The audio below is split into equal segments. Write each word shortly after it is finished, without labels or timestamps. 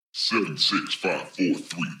7, 6, 5, 4, 3,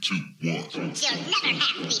 2, 1. You'll never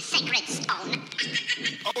have the sacred stone.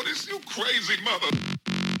 Oh, this you crazy mother.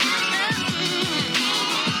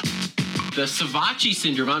 The Savachi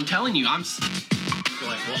syndrome, I'm telling you, I'm... You're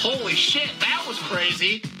like, well, holy shit, that was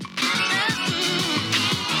crazy.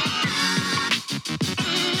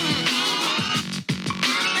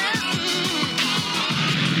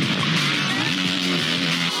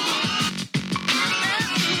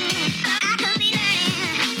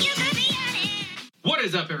 What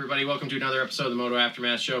is up, everybody? Welcome to another episode of the Moto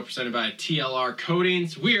Aftermath Show presented by TLR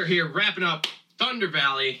Coatings. We are here wrapping up Thunder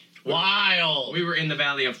Valley. Wild. We were in the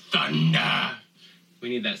Valley of Thunder. We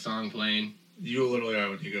need that song playing. You literally are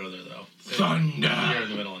when you go there, though. Thunder. You're in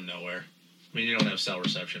the middle of nowhere. I mean, you don't have cell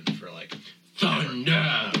reception for, like...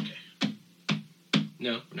 Thunder. Okay.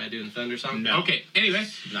 No, we're not doing the Thunder song? No. Okay, anyway.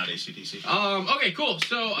 Not AC/DC. Okay, cool.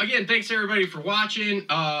 So, again, thanks, everybody, for watching.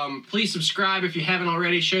 Please subscribe if you haven't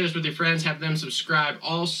already. Share this with your friends. Have them subscribe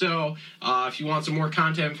also. If you want some more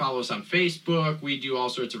content, follow us on Facebook. We do all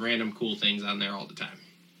sorts of random cool things on there all the time.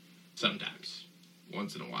 Sometimes.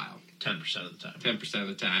 Once in a while. 10% of the time. 10% of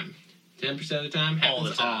the time. 10% of the time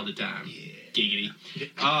happens all the time. Yeah. Giggity.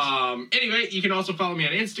 Anyway, you can also follow me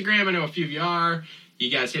on Instagram. I know a few of you are. You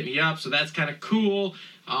guys hit me up, so that's kind of cool.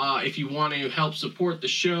 If you want to help support the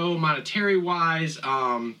show monetary-wise,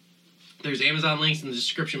 there's Amazon links in the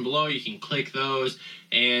description below. You can click those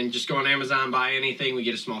and just go on Amazon, buy anything. We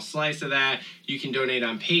get a small slice of that. You can donate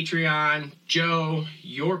on Patreon. Joe,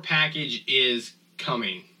 your package is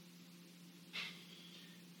coming.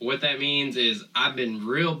 What that means is I've been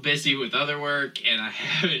real busy with other work, and I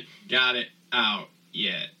haven't got it out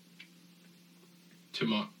yet.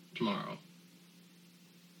 Tomorrow.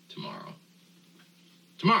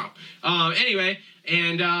 Anyway,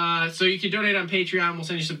 and so you can donate on Patreon. We'll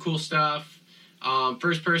send you some cool stuff.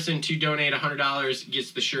 First person to donate $100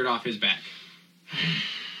 gets the shirt off his back.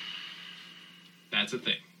 That's a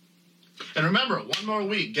thing. And remember, one more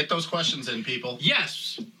week. Get those questions in, people.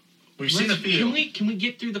 Yes. We've seen a few. Can we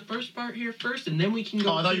get through the first part here first, and then we can go...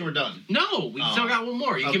 Oh, I thought you were done. No, we still got one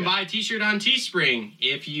more. You can buy a t-shirt on Teespring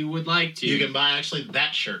if you would like to. You can buy, actually,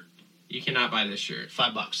 that shirt. You cannot buy this shirt.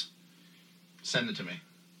 $5. Send it to me.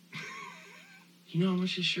 You know how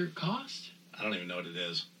much this shirt cost? I don't even know what it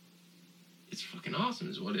is. It's fucking awesome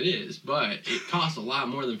is what it is, but it costs a lot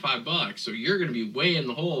more than $5, so you're going to be way in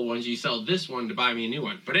the hole once you sell this one to buy me a new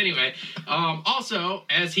one. But anyway, also,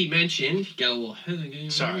 as he mentioned, he got a little...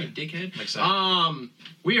 Sorry. Dickhead.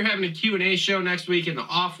 We are having a Q&A show next week in the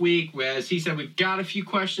off week. As he said, we've got a few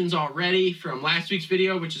questions already from last week's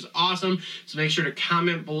video, which is awesome. So make sure to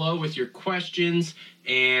comment below with your questions,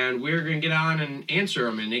 and we're going to get on and answer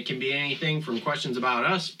them. And it can be anything from questions about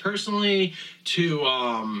us personally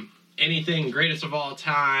to... anything greatest of all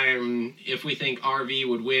time, if we think RV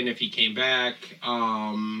would win if he came back,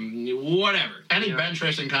 whatever. Any bench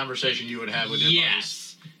racing conversation you would have with your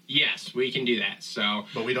buddies. Yes, we can do that. So,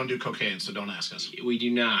 but we don't do cocaine, so don't ask us. We do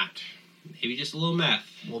not. Maybe just a little meth.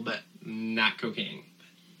 A little bit. Not cocaine.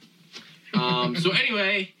 So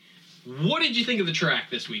anyway, what did you think of the track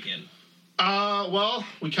this weekend? Well,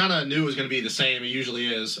 we kind of knew it was going to be the same. It usually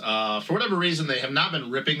is. For whatever reason, they have not been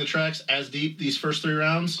ripping the tracks as deep these first 3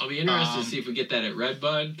 rounds. I'll be interested to see if we get that at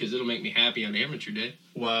Redbud, because it'll make me happy on Amateur Day.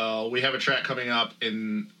 Well, we have a track coming up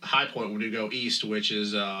in High Point when we go east, which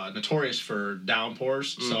is notorious for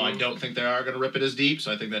downpours. Mm-hmm. So I don't think they are going to rip it as deep.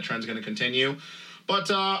 So I think that trend's going to continue. But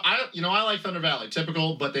I like Thunder Valley,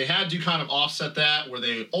 typical. But they had to kind of offset that, where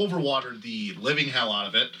they overwatered the living hell out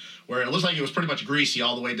of it, where it looks like it was pretty much greasy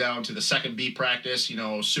all the way down to the second B practice. You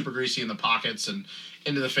know, super greasy in the pockets and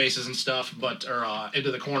into the faces and stuff, or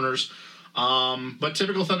into the corners. But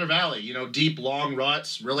typical Thunder Valley, you know, deep, long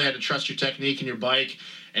ruts. Really had to trust your technique and your bike,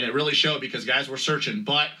 and it really showed because guys were searching.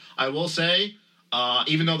 But I will say,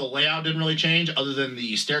 even though the layout didn't really change, other than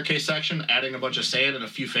the staircase section, adding a bunch of sand and a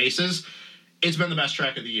few faces, it's been the best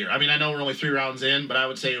track of the year. I mean, I know we're only 3 rounds in, but I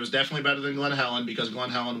would say it was definitely better than Glen Helen, because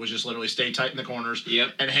Glen Helen was just literally stay tight in the corners.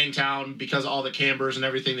 Yep. And Hangtown, because all the cambers and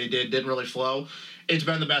everything they didn't really flow. It's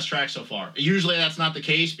been the best track so far. Usually that's not the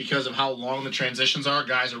case because of how long the transitions are.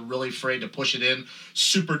 Guys are really afraid to push it in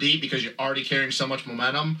super deep because you're already carrying so much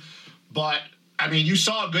momentum. But I mean, you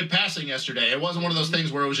saw good passing yesterday. It wasn't one of those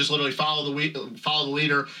things where it was just literally follow the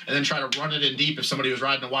leader and then try to run it in deep if somebody was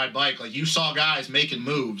riding a wide bike. Like, you saw guys making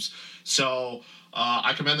moves. So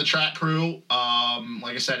I commend the track crew.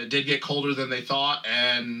 Like I said, it did get colder than they thought,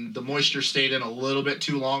 and the moisture stayed in a little bit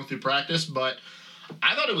too long through practice, but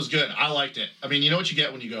I thought it was good. I liked it. I mean, you know what you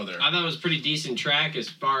get when you go there. I thought it was a pretty decent track as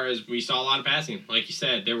far as we saw a lot of passing. Like you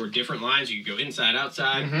said, there were different lines. You could go inside,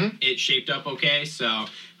 outside. Mm-hmm. It shaped up okay. So,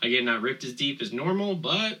 again, not ripped as deep as normal,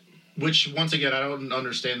 but which once again I don't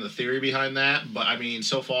understand the theory behind that, but I mean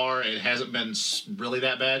so far it hasn't been really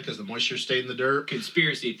that bad because the moisture stayed in the dirt.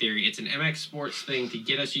 Conspiracy theory. It's an MX Sports thing to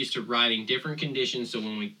get us used to riding different conditions, so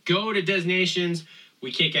when we go to destinations,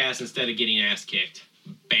 we kick ass instead of getting ass kicked.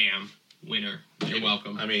 Bam, winner. You're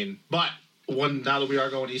welcome. I mean, but now that we are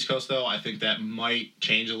going East Coast though, I think that might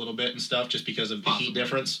change a little bit and stuff just because of the heat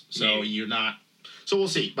difference. So Maybe. you're not. So we'll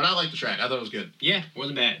see. But I like the track. I thought it was good. Yeah,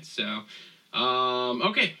 wasn't bad. So,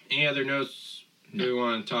 okay. Any other notes we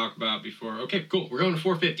want to talk about before? Okay, cool. We're going to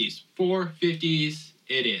 450s. 450s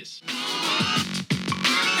it is.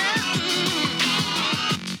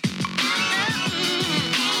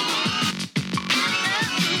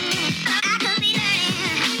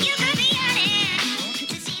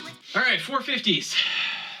 All right, 450s.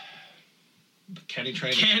 Kenny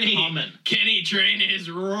Train Kenny, is coming. Kenny Train is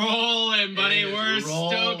rolling, buddy. It is We're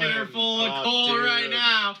stoking her rolling. full of Oh, coal dude. right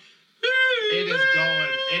now. It is going.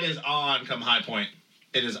 It is on come High Point.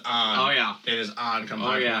 It is on. Oh, yeah. It is on come Oh,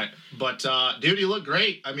 High yeah. Point. But, dude, he looked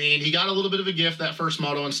great. I mean, he got a little bit of a gift that first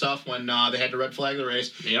moto and stuff when they had to red flag the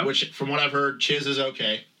race. Yep. Which, from what I've heard, Chiz is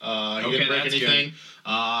okay. He Okay, didn't break that's anything.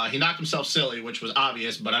 He knocked himself silly, which was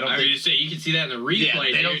obvious, but I don't I was think. just say you can see that in the replay. Yeah,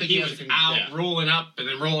 they don't dude. think he he has was a out yeah. rolling up and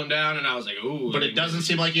then rolling down, and I was like, ooh. But it doesn't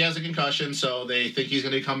seem like he has a concussion, so they think he's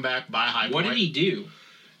going to come back by High Point. What did he do?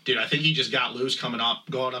 Dude, I think he just got loose going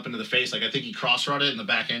up into the face. Like, I think he cross-run it, and the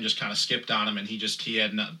back end just kind of skipped on him, and he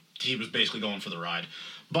was basically going for the ride.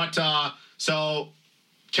 But, so,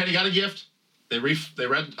 Kenny got a gift. They red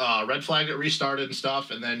flagged it, restarted and stuff,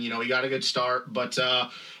 and then, he got a good start. But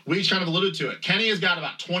we each kind of alluded to it. Kenny has got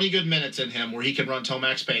about 20 good minutes in him where he can run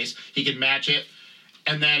Tomac's pace. He can match it.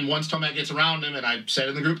 And then once Tomac gets around him, and I said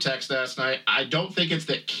in the group text last night, I don't think it's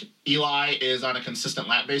that Eli is on a consistent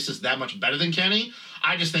lap basis that much better than Kenny.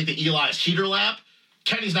 I just think that Eli's heater lap,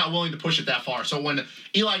 Kenny's not willing to push it that far. So when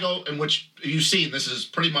Eli in which you've seen, this is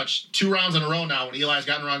pretty much 2 rounds in a row now, when Eli's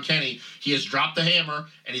gotten around Kenny, he has dropped the hammer,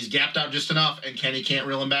 and he's gapped out just enough, and Kenny can't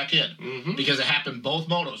reel him back in. Mm-hmm. Because it happened both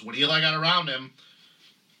motos. When Eli got around him,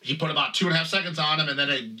 he put about 2.5 seconds on him, and then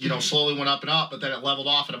it slowly went up and up, but then it leveled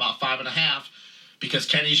off at about 5.5 because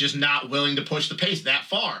Kenny's just not willing to push the pace that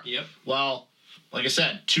far. Yep. Well, like I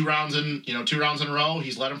said, 2 rounds in a row,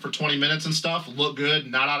 he's led him for 20 minutes and stuff. Look good,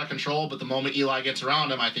 not out of control, but the moment Eli gets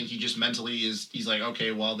around him, I think he just mentally he's like,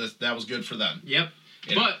 okay, well, that was good for them. Yep.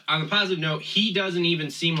 Yeah. But on the positive note, he doesn't even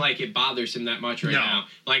seem like it bothers him that much right No. now.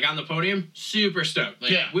 Like on the podium, super stoked. Like,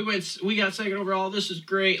 Yeah. we got second overall. This is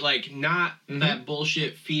great. Like not Mhm. that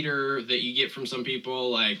bullshit feeder that you get from some people.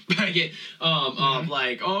 Like I get of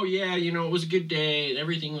like, oh yeah, it was a good day and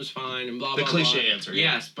everything was fine and blah The blah. cliche blah. answer,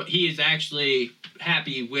 yeah. Yes, but he is actually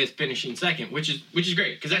happy with finishing second, which is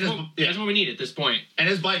great because that's Yeah. what we need at this point. And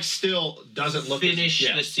his bike still doesn't look Finish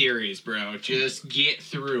yeah. the series, bro. Just get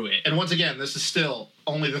through it. And once again, this is still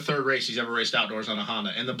only the 3rd race he's ever raced outdoors on a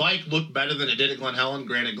Honda. And the bike looked better than it did at Glen Helen.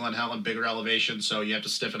 Granted, Glen Helen, bigger elevation, so you have to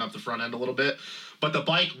stiffen up the front end a little bit. But the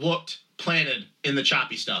bike looked planted in the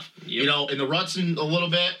choppy stuff. Yep. In the ruts a little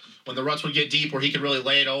bit, when the ruts would get deep where he could really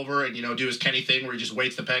lay it over and, do his Kenny thing where he just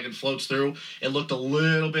weights the peg and floats through, it looked a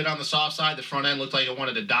little bit on the soft side. The front end looked like it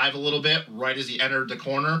wanted to dive a little bit right as he entered the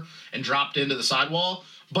corner and dropped into the sidewall.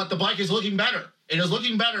 But the bike is looking better. It is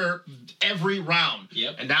looking better every round.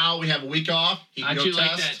 Yep. And now we have a week off. He can How'd go you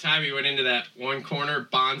test. like that time he went into that one corner,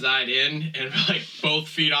 bonsai'd in, and like both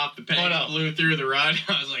feet off the peg, Oh, no. flew through the rut?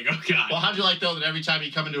 I was like, oh god. Well, how'd you like, though, that every time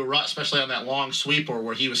he come into a rut, especially on that long sweeper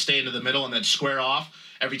where he was staying to the middle and then square off,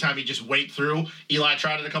 every time he just wait through, Eli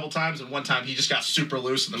tried it a couple times, and one time he just got super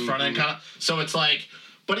loose in the front end kind of. So it's like,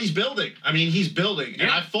 but he's building. I mean, he's building. And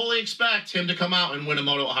Yeah. I fully expect him to come out and win a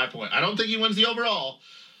moto at High Point. I don't think he wins the overall,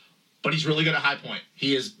 but he's really good at High Point.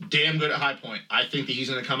 He is damn good at High Point. I think that he's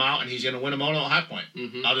going to come out and he's going to win a moto at High Point.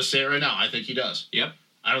 Mhm. I'll just say it right now. I think he does. Yep.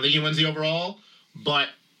 I don't think he wins the overall, but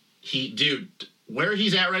where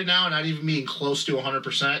he's at right now, not even being close to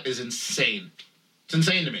 100%, is insane. It's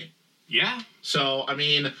insane to me. Yeah. So, I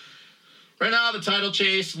mean, right now the title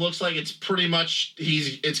chase looks like it's pretty much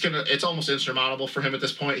it's almost insurmountable for him at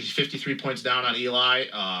this point. He's 53 points down on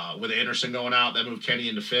Eli with Anderson going out. That moved Kenny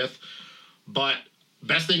into 5th. But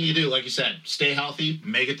best thing you do, like you said, stay healthy,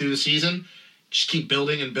 make it through the season, just keep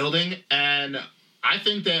building and building. And I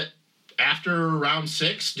think that after round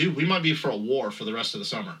 6, dude, we might be for a war for the rest of the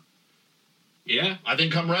summer. Yeah. I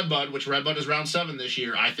think come Redbud, which Redbud is round 7 this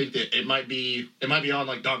year, I think that it might be on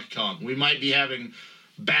like Donkey Kong. We might be having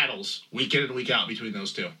battles week in and week out between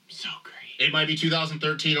those two. So great. It might be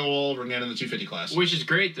 2013 all over again in the 250 class. Which is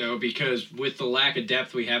great though, because with the lack of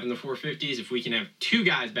depth we have in the 450s, if we can have 2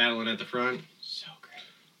 guys battling at the front, so great.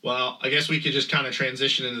 Well, I guess we could just kind of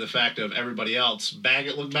transition into the fact of everybody else.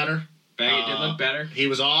 Baggett looked better. Baggett did look better. He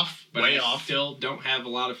was off, But way I off. still don't have a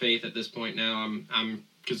lot of faith at this point now. I'm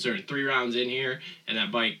concerned. 3 rounds in here, and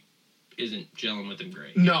that bike isn't gelling with him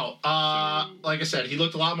great. No, like I said, he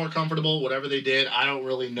looked a lot more comfortable. Whatever they did, I don't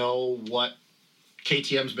really know what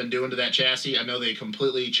KTM's been doing to that chassis. I know they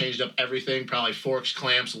completely changed up everything, probably forks,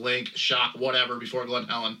 clamps, link, shock, whatever, before Glen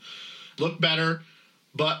Helen. Looked better,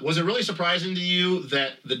 but was it really surprising to you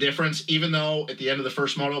that the difference, even though at the end of the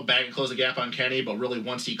first moto, Baggett closed the gap on Kenny, but really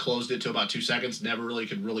once he closed it to about 2 seconds, never really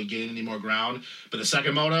could really gain any more ground. But the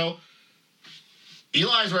second moto,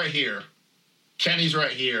 Eli's right here, Kenny's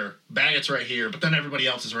right here, Baggett's right here, but then everybody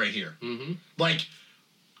else is right here. Mm-hmm. Like,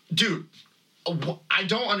 dude, I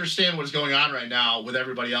don't understand what is going on right now with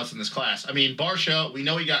everybody else in this class. I mean, Barsha, we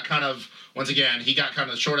know he got kind of, once again, he got kind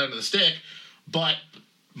of the short end of the stick, but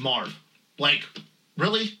Marv, like,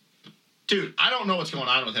 really? Dude, I don't know what's going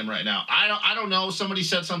on with him right now. I don't know. Somebody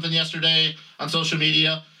said something yesterday on social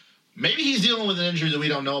media. Maybe he's dealing with an injury that we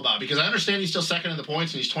don't know about, because I understand he's still second in the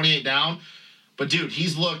points and he's 28 down, but dude,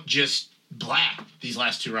 he's looked just black these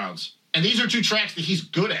last 2 rounds. And these are 2 tracks that he's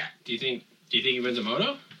good at. Do you think he wins a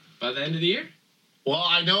moto by the end of the year? Well,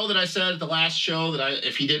 I know that I said at the last show that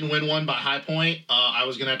if he didn't win one by High Point, I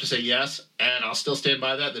was going to have to say yes, and I'll still stand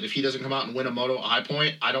by that if he doesn't come out and win a moto at High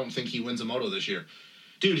Point, I don't think he wins a moto this year.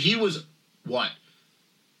 Dude, he was, what?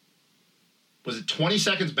 Was it 20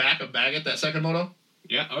 seconds back of Baggett that second moto?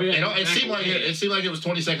 Yeah. Oh, yeah. You know, it seemed like it was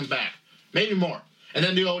 20 seconds back. Maybe more. And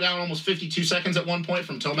then to go down almost 52 seconds at one point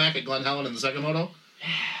from Tomac at Glen Helen in the second moto.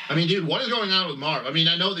 I mean, dude, what is going on with Marv? I mean,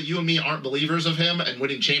 I know that you and me aren't believers of him and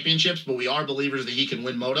winning championships, but we are believers that he can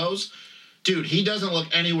win motos. Dude, he doesn't look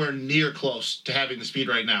anywhere near close to having the speed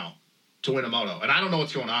right now to win a moto. And I don't know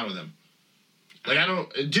what's going on with him. Like,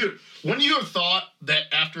 dude, wouldn't you have thought that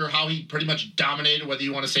after how he pretty much dominated, whether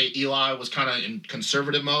you want to say Eli was kind of in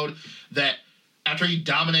conservative mode, that after he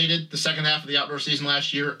dominated the second half of the outdoor season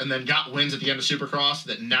last year and then got wins at the end of Supercross,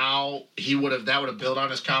 that now that would have built on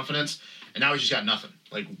his confidence, and now he's just got nothing.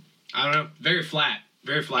 Like, I don't know. Very flat.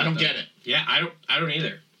 Very flat. I don't get it. Yeah, I don't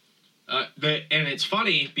either. And it's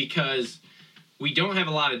funny because we don't have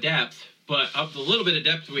a lot of depth, but of the little bit of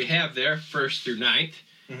depth we have there, 1st through 9th,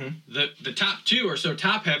 the top 2 are so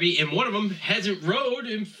top heavy, and one of them hasn't rode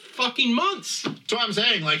in fucking months. That's what I'm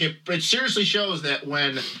saying. Like, it seriously shows that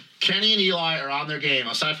when Kenny and Eli are on their game,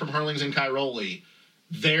 aside from Hurlings and Cairoli,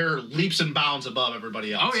 they're leaps and bounds above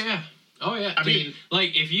everybody else. Oh, yeah. I mean,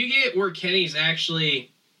 like, if you get where Kenny's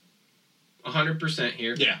actually 100%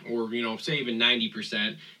 here, yeah, or, say even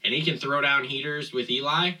 90%, and he can throw down heaters with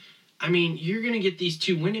Eli, I mean, you're going to get these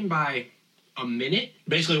 2 winning by a minute.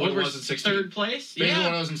 Basically what it was in 16. 3rd place? Basically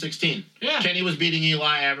what it was in 16. Yeah. Kenny was beating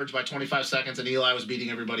Eli average by 25 seconds, and Eli was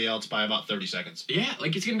beating everybody else by about 30 seconds. Yeah,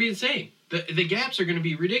 like, it's going to be insane. The gaps are going to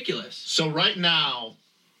be ridiculous. So right now,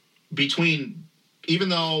 even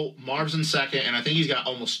though Marv's in second, and I think he's got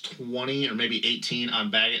almost 20 or maybe 18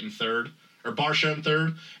 on Baggett in third, or Barsha in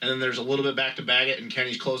third, and then there's a little bit back to Baggett, and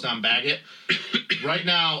Kenny's closed on Baggett. Right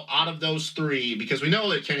now, out of those 3, because we know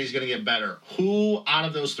that Kenny's going to get better, who out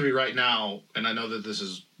of those 3 right now, and I know that this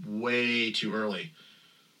is way too early,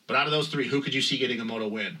 but out of those 3, who could you see getting a moto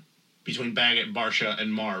win between Baggett, Barsha,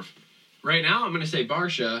 and Marv? Right now, I'm going to say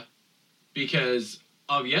Barsha because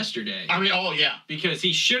of yesterday. I mean, oh, yeah. Because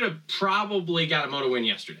he should have probably got a moto win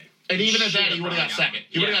yesterday. And even at that, he would have got second.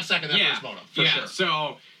 He would have got second that first moto, for sure.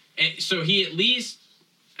 So he at least,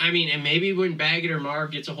 I mean, and maybe when Baggett or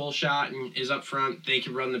Marv gets a whole shot and is up front, they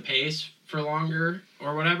can run the pace for longer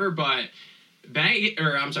or whatever. But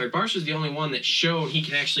Barsha's the only one that showed he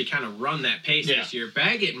can actually kind of run that pace this year.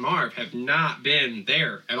 Baggett and Marv have not been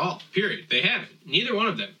there at all. Period. They haven't. Neither one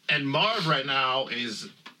of them. And Marv right now is,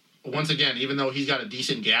 once again, even though he's got a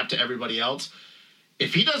decent gap to everybody else,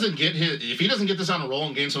 if he doesn't get this on a roll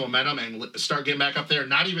and gain some momentum and start getting back up there,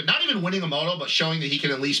 not even winning a moto, but showing that he can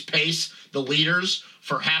at least pace the leaders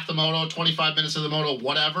for half the moto, 25 minutes of the moto,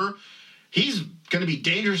 whatever, he's going to be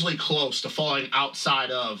dangerously close to falling outside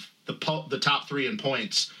of the top 3 in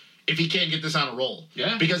points if he can't get this on a roll.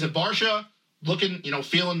 Yeah. Because if Barsha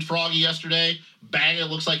feeling froggy yesterday, Baggett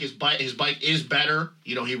looks like his bike is better.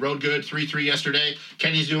 He rode good 3-3 yesterday.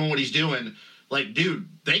 Kenny's doing what he's doing. Like, dude,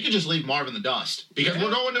 they could just leave Marv in the dust. Because we're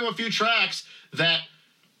going to a few tracks that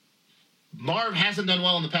Marv hasn't done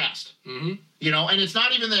well in the past. Mm-hmm. And it's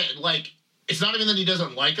not even that he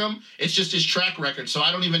doesn't like him. It's just his track record. So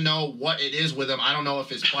I don't even know what it is with him. I don't know if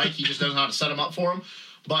his bike, he just doesn't know how to set him up for him.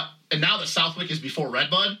 And now that Southwick is before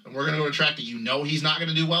Redbud, and we're going to go to a track that he's not going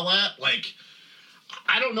to do well at, like,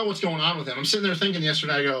 I don't know what's going on with him. I'm sitting there thinking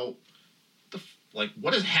yesterday, I go,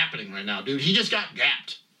 what is happening right now, dude? He just got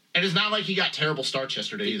gapped. And it's not like he got terrible starts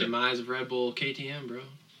yesterday The either. demise of Red Bull KTM, bro.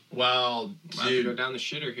 Well, About to go dude, down the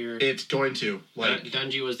shitter here. it's going to. Like,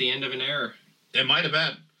 Dungey was the end of an era. it might have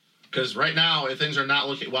been. Because right now, things are not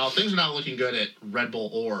looking good at Red Bull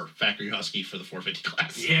or Factory Husky for the 450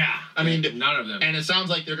 class. Yeah. I mean, none of them. And it sounds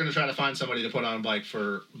like they're going to try to find somebody to put on a bike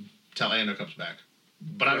till Ando comes back.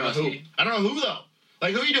 But I don't know who. Husky? I don't know who, though.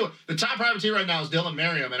 Like, who are you doing? The top privateer right now is Dylan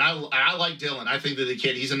Merriam, and I like Dylan. I think that the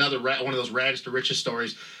kid, he's another one of those rags to riches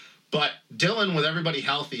stories. But Dylan, with everybody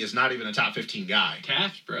healthy, is not even a top 15 guy.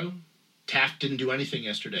 Taft, bro. Taft didn't do anything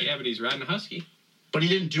yesterday. Yeah, but he's riding a Husky. But he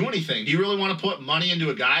didn't do anything. Do you really want to put money into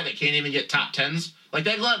a guy that can't even get top 10s? Like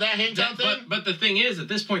that Hangtown thing? But the thing is, at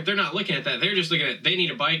this point, they're not looking at that. They're just looking at they need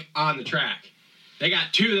a bike on the track. They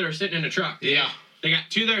got 2 that are sitting in a truck. Yeah. They got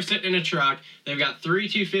 2 that are sitting in a truck. They've got 3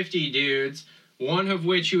 250 dudes, one of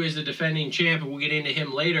which who is the defending champ, and we'll get into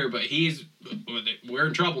him later, but we're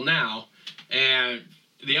in trouble now. And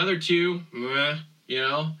the other 2,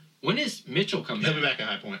 when is Mitchell coming He'll back? be back at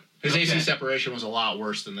High Point. His Okay. AC separation was a lot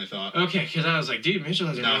worse than they thought. Okay, because I was like, dude, Mitchell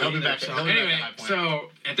doesn't No, know he'll be either. back- So he'll be back anyway, at High Point.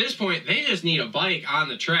 so at this point, they just need a bike on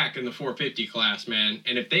the track in the 450 class, man.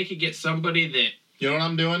 And if they could get somebody that You know what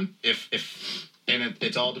I'm doing?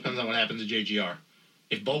 It all depends on what happens to JGR.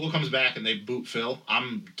 If Bogle comes back and they boot Phil,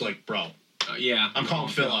 I'm like, bro. I'm calling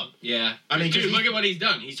Phil up. Yeah, I mean, 'cause dude, he- look at what he's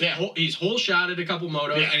done. He's Yeah. he's whole shotted a couple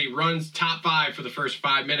motos, Yeah. and he runs top 5 for the first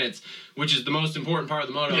 5 minutes, which is the most important part of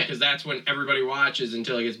the moto Yeah. because that's when everybody watches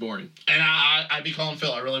until it gets boring. And I'd be calling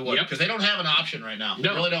Phil. I really would. Yep. Because they don't have an option right now. No,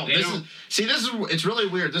 they really don't. they don't. It's really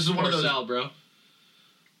weird. This is one of those. Porcel, bro.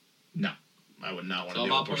 No, I would not want It's to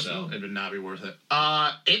all do about it Porcel. Porcel. It would not be worth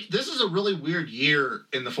it. This is a really weird year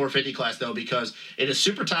in the 450 class, though, because it is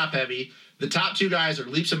super top heavy. The top 2 guys are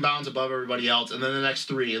leaps and bounds above everybody else, and then the next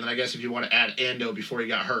 3, and then I guess if you want to add Ando before he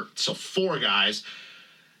got hurt, so 4 guys.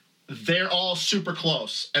 They're all super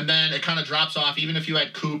close, and then it kind of drops off. Even if you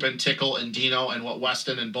had Coop and Tickle and Dino and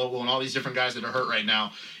Weston and Bogle and all these different guys that are hurt right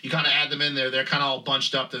now, you kind of add them in there. They're kind of all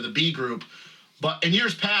bunched up. They're the B group. But in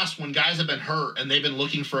years past, when guys have been hurt and they've been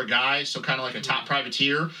looking for a guy, so kind of like a top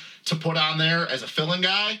privateer, to put on there as a fill-in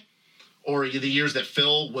guy, or the years that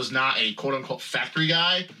Phil was not a quote-unquote factory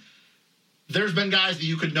guy, there's been guys that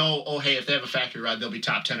you could know, oh, hey, if they have a factory ride, they'll be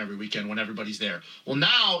top 10 every weekend when everybody's there. Well,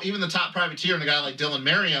 now, even the top privateer and a guy like Dylan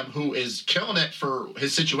Merriam, who is killing it for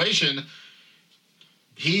his situation,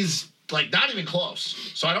 he's, like, not even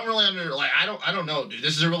close. So I don't really I don't know, dude.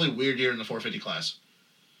 This is a really weird year in the 450 class.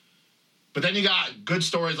 But then you got good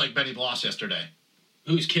stories like Benny Bloss yesterday.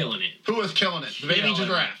 Who's killing it? Who was killing it? The baby Killing it.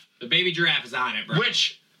 giraffe. The baby giraffe is on it, bro.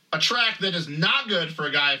 Which, a track that is not good for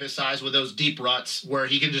a guy of his size with those deep ruts where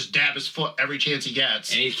he can just dab his foot every chance he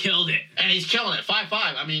gets. And he killed it. And he's killing it. 5.5.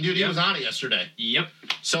 I mean, dude, he Yep. was on it yesterday. Yep.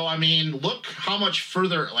 So, I mean, look how much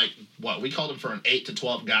further, we called him for an 8 to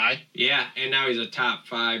 12 guy. Yeah, and now he's a top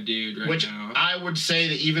 5 dude right Which now. I would say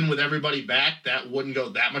that even with everybody back, that wouldn't go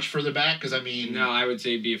that much further back. Because, I mean... No, I would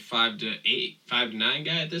say be a 5 to 8, 5 to 9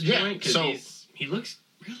 guy at this Yeah, point because so- he looks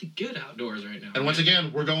really good outdoors right now. And once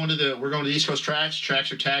again, we're going to the East Coast tracks.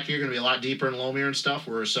 Tracks are tackier, going to be a lot deeper in Lomir and stuff.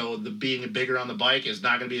 So the being bigger on the bike is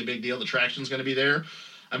not going to be a big deal. The traction's going to be there.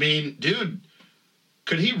 I mean, dude,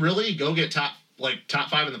 could he really go get top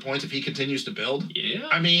 5 in the points if he continues to build? Yeah.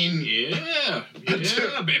 I mean, Yeah. Dude.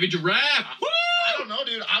 Yeah, baby giraffe. Woo! I don't know,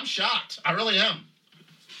 dude. I'm shocked. I really am.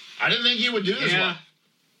 I didn't think he would do this Yeah. well.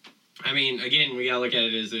 I mean, again, we gotta look at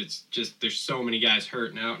it as it's just there's so many guys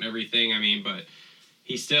hurting out and everything. I mean, but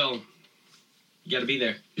he's still you gotta be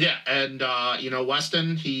there. Yeah, and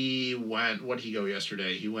Weston, he went. What did he go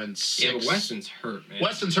yesterday? He went 6. Yeah, but Weston's hurt, man.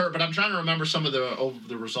 Weston's hurt, but I'm trying to remember some of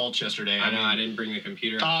the results yesterday. I know I didn't bring the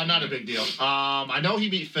computer. Not a big deal. I know he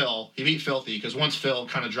beat Phil. He beat Filthy because once Phil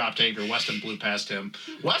kind of dropped anchor, Weston blew past him.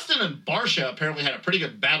 Weston and Barsha apparently had a pretty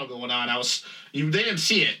good battle going on. They didn't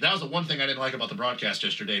see it. That was the one thing I didn't like about the broadcast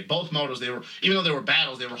yesterday. Both motos, even though they were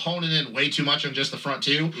battles, they were honing in way too much on just the front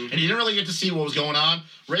 2, and you didn't really get to see what was going on.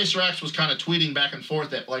 RacerX was kind of tweeting back and forth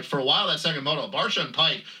that, for a while, that second moto, Barsha and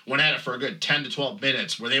Pike went at it for a good 10 to 12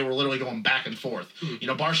 minutes where they were literally going back and forth.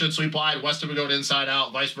 Barsha would sweep wide, Weston would go to inside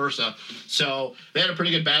out, vice versa. So they had a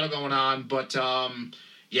pretty good battle going on, but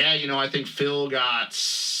I think Phil got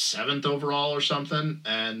 7th overall or something,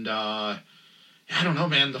 and I don't know,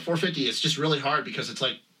 man. The 450, it's just really hard because it's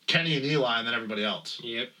like Kenny and Eli and then everybody else.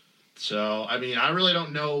 Yep. So, I mean, I really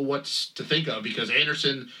don't know what to think of because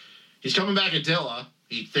Anderson, he's coming back at Dilla,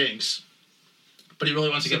 he thinks, but he really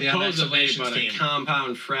wants to get the Supposedly, Nations but a team.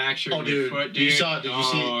 compound fracture in your foot, dude. Did you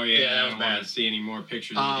see? Oh, yeah, that I was don't bad. want to see any more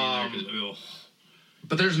pictures of it either. 'Cause, ugh.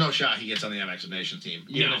 But there's no shot he gets on the MX of Nations team,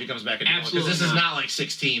 even if he comes back in Imola. Because this is not like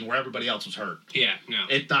 16 where everybody else was hurt. Yeah, no.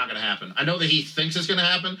 It's not going to happen. I know that he thinks it's going to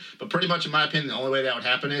happen, but pretty much, in my opinion, the only way that would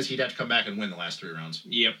happen is he'd have to come back and win the last 3 rounds.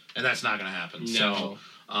 Yep. And that's not going to happen. No. So,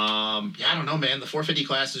 I don't know, man. The 450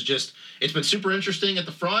 class is just, it's been super interesting at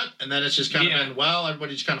the front, and then it's just kind of been, well,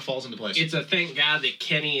 everybody just kind of falls into place. It's a thank God that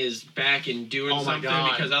Kenny is back and doing something,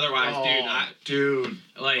 because otherwise,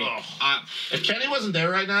 if Kenny wasn't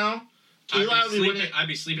there right now, Eli would be winning. I'd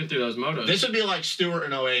be sleeping through those motos. This would be like Stewart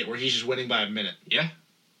in 08, where he's just winning by a minute. Yeah.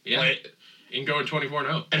 And going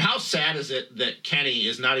 24-0. And how sad is it that Kenny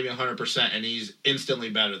is not even 100% and he's instantly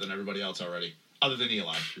better than everybody else already, other than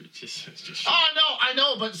Eli? I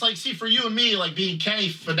know, but it's like, see, for you and me, like, being Kenny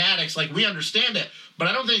fanatics, like, we understand it, but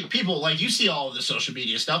I don't think people, like, you see all of the social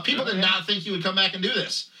media stuff, people did not think he would come back and do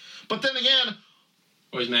this. But then again...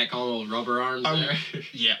 Was Matt calling little rubber arms there?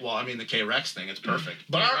 Yeah, well, I mean, the K-Rex thing, it's perfect.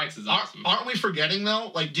 But K-Rex is awesome. Aren't we forgetting,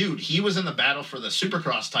 though? Like, dude, he was in the battle for the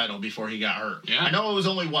Supercross title before he got hurt. Yeah. I know it was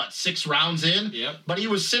only, 6 rounds in? Yep. But he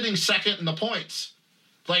was sitting second in the points.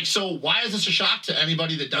 Like, so why is this a shock to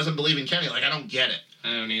anybody that doesn't believe in Kenny? Like, I don't get it.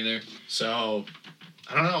 I don't either. So,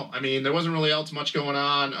 I don't know. I mean, there wasn't really else much going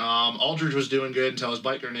on. Aldridge was doing good until his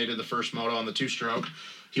bike grenaded the first moto on the 2-stroke.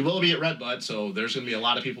 He will be at Redbud, so there's going to be a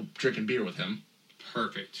lot of people drinking beer with him.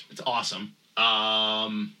 Perfect. It's awesome.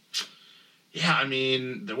 Yeah, I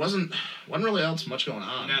mean, there wasn't really else much going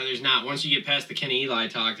on. No, there's not. Once you get past the Kenny Eli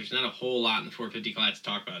talk, there's not a whole lot in the 450 class to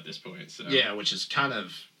talk about at this point. So yeah, which is kind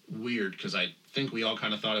of weird because I think we all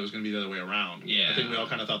kind of thought it was going to be the other way around. Yeah. I think we all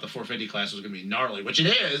kind of thought the 450 class was going to be gnarly, which it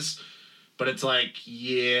is, but it's like,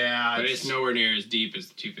 yeah. But it's nowhere near as deep as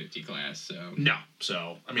the 250 class, so. No.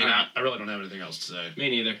 So, I mean, I really don't have anything else to say. Me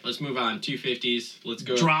neither. Let's move on. 250s. Let's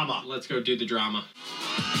go. Drama. Let's go do the drama.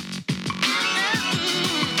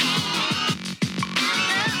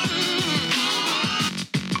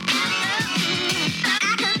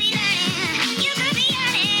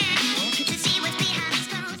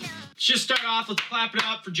 Just start off, let's clap it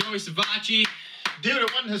up for Joey Savacci. Dude,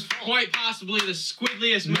 it wasn't his fault. Quite possibly the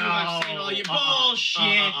squidliest move I've seen all year.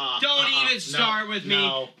 Bullshit. Don't even start with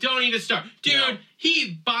me. Don't even start. Dude,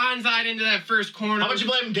 he bonsai'd into that first corner. How would you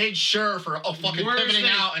blame Gage Schur for fucking pivoting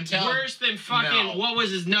out and telling... Worse than fucking... What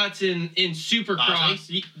was his nuts in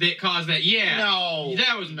Supercross that caused that? Yeah. No.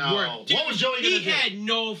 That was worse. Dude, what was Joey going to do? He had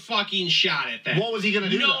no fucking shot at that. What was he going to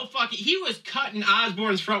do? No fucking... He was cutting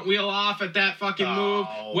Osborne's front wheel off at that fucking move,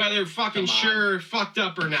 whether fucking Schur fucked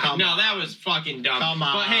up or not. That was fucking dumb. Come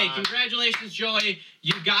on. But hey, congratulations, Joey.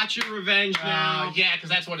 You got your revenge now. Yeah, because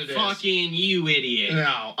that's what it is. Fucking you idiot.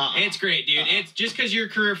 No. It's great, dude. It's just because your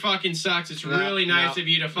career fucking sucks. It's really nice of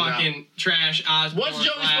you to fucking trash Osborne. What's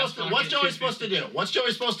Joey supposed to do? What's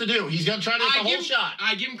Joey supposed to do? He's gonna try to get the whole shot.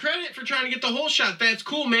 I give him credit for trying to get the whole shot. That's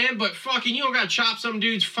cool, man. But fucking, you don't gotta chop some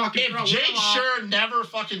dude's fucking front wheel off. If Jake Schur never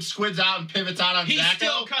fucking squids out and pivots out on Zacho, he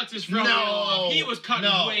still cuts his front wheel off. He was cutting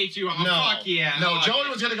way too hard. Fuck yeah. No, Joey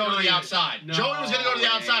was gonna go to the outside. Joey was gonna go to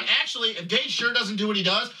the outside. Actually, if Gage Schur doesn't do what he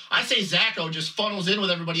does, I say Zacho just funnels in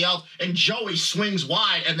with everybody else, and Joey swings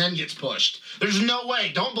wide and then gets pushed. There's no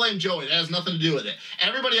way. Don't blame Joey. That has nothing to do with it.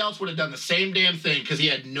 Everybody else would have done the same damn thing because he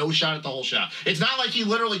had no shot at the whole shot. It's not like he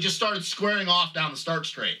literally just started squaring off down the start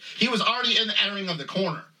straight. He was already in the entering of the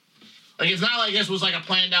corner. Like, it's not like this was like a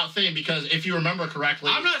planned out thing because if you remember correctly,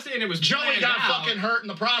 I'm not saying it was Joey got out. fucking hurt in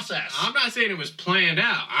the process. I'm not saying it was planned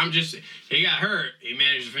out. I'm just, he got hurt. He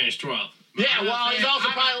managed to finish 12th. Yeah, well, he's also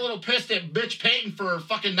probably a little pissed at bitch Payton for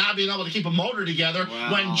fucking not being able to keep a motor together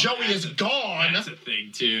when Joey is gone. That's a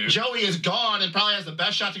thing, too. Joey is gone and probably has the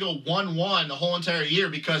best shot to go 1-1 the whole entire year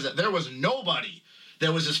because there was nobody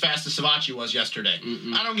that was as fast as Savacci was yesterday.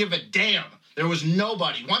 I don't give a damn. There was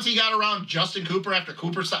nobody. Once he got around Justin Cooper after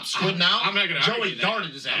Cooper stopped squidding out, I'm not gonna Joey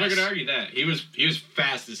darted his ass. I'm not going to argue that. He was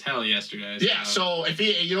fast as hell yesterday. Yeah, so if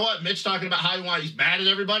he, you know what, Mitch talking about how he's mad at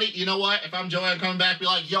everybody. You know what? If I'm Joey, I'm coming back and be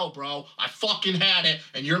like, yo, bro, I fucking had it,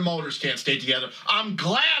 and your motors can't stay together. I'm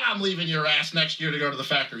glad I'm leaving your ass next year to go to the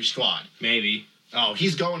factory squad. Maybe. Oh,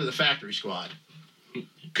 he's going to the factory squad.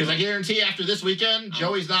 Because I guarantee after this weekend,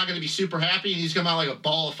 Joey's not going to be super happy, and he's coming out like a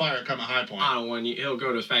ball of fire coming High Point. On a 1 year, he'll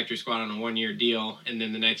go to his factory squad on a 1 year deal, and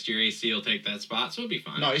then the next year AC will take that spot, so it'll be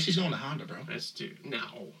fine. No, AC's going to Honda, bro. No.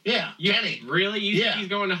 Yeah, Kenny. Really? You think he's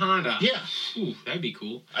going to Honda? Yeah. Ooh, that'd be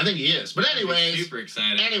cool. I think he is. But anyways, super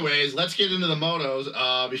excited. Anyways, let's get into the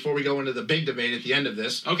motos before we go into the big debate at the end of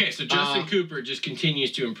this. Okay, so Justin Cooper just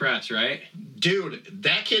continues to impress, right? Dude,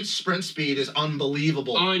 that kid's sprint speed is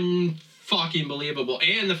unbelievable. fucking believable.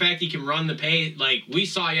 And the fact he can run the pace, like we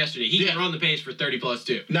saw yesterday, he can run the pace for 30+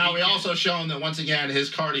 too. Now, we also shown that, once again, his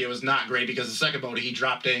cardio is not great because the second moto, he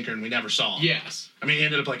dropped anchor and we never saw him. Yes. I mean, he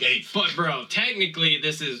ended up like 8th. But, bro, technically,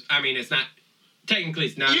 it's not. Technically,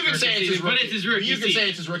 it's not. You can say it's his rookie. But it's his rookie. You can say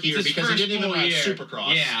it's his rookie year because he didn't even ride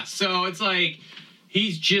Supercross. Yeah, so it's like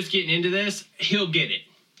he's just getting into this. He'll get it.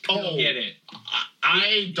 He'll get it.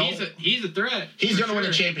 I don't. He's a threat. He's going to win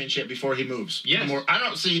a championship before he moves. Yes. I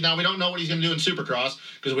don't see. Now, we don't know what he's going to do in Supercross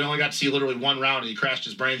because we only got to see literally one round and he crashed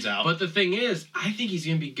his brains out. But the thing is, I think he's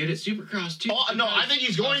going to be good at Supercross too. Oh, no, I think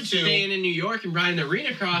he's going to. Staying in New York and riding the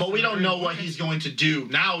arena cross. But we don't know what he's going to do.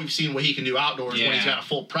 Now we've seen what he can do outdoors when he's got a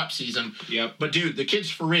full prep season. Yep. But, dude, the kid's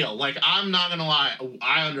for real. Like, I'm not going to lie.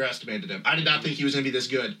 I underestimated him. I did not think he was going to be this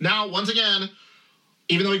good. Now, once again,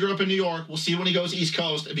 even though he grew up in New York, we'll see when he goes East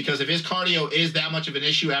Coast, because if his cardio is that much of an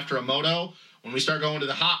issue after a moto, when we start going to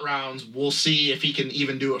the hot rounds, we'll see if he can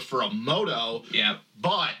even do it for a moto. Yep.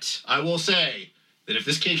 But I will say that if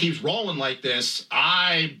this kid keeps rolling like this,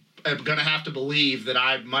 I am going to have to believe that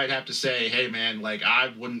I might have to say, hey, man, like,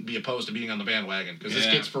 I wouldn't be opposed to being on the bandwagon because this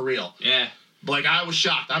kid's for real. Yeah. Like, I was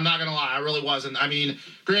shocked. I'm not going to lie. I really wasn't. I mean,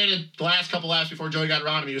 granted, the last couple laps before Joey got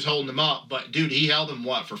around him, he was holding him up. But, dude, he held him,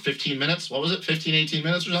 for 15 minutes? What was it? 15, 18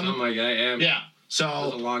 minutes or something? Oh, my God, yeah. Yeah. So, that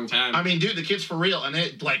was a long time. I mean, dude, the kid's for real. And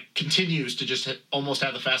it, like, continues to just almost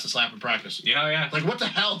have the fastest lap in practice. Yeah. Like, what the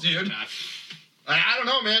hell, dude? I don't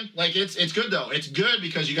know, man. Like, it's good, though. It's good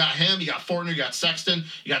because you got him, you got Fortner, you got Sexton,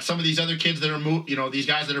 you got some of these other kids that are, these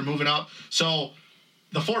guys that are moving up. So,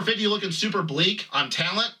 the 450 looking super bleak on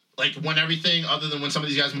talent. Like, when everything, other than when some of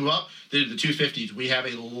these guys move up, the 250s, we have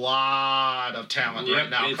a lot of talent right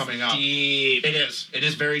now coming up. Deep. It is. It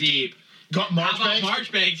is very deep. Got How about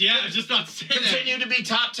Marchbanks? Yeah, I was just about to say continue to be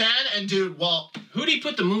top 10, and dude, who did he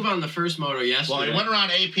put the move on the first moto yesterday? Well, he went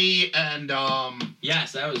around AP and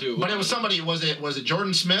yes, that was who. But it was somebody. Was it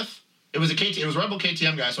Jordan Smith? It was it was Red Bull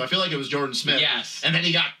KTM guy, so I feel like it was Jordan Smith. Yes. And then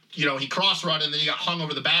he got, he cross-run, and then he got hung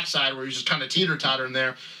over the backside where he was just kind of teeter-tottering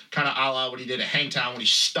there, kind of a la what he did at Hangtown when he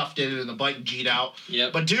stuffed it in the bike and G'd out.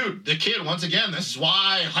 Yep. But, dude, the kid, once again, this is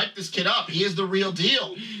why I hype this kid up. He is the real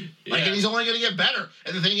deal. Like, and he's only going to get better.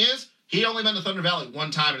 And the thing is, he only been to Thunder Valley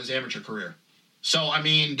one time in his amateur career. So, I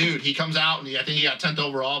mean, dude, he comes out, and I think he got 10th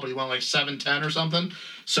overall, but he went like 7-10 or something.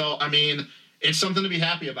 So, I mean, it's something to be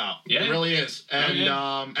happy about. Yeah. It really is. And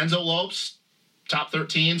Enzo Lopes, top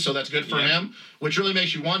 13, so that's good for him, which really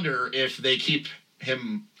makes you wonder if they keep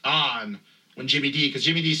him on when Jimmy D, because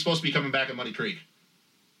Jimmy D is supposed to be coming back at Muddy Creek.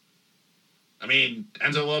 I mean,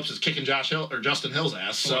 Enzo Lopes is kicking Justin Hill's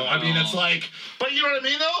ass, so I mean, it's like, but you know what I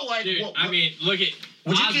mean, though? Like, dude, I mean, look at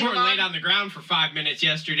Osborne laid on the ground for 5 minutes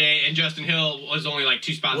yesterday, and Justin Hill was only like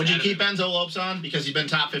 2 spots. Would you keep Enzo Lopes on because he's been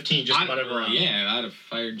top 15 just about every round? Yeah, I'd have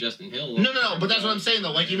fired Justin Hill. No, but that's what I'm saying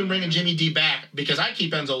though. Like even bringing Jimmy D back, because I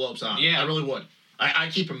keep Enzo Lopes on. Yeah, I really would. I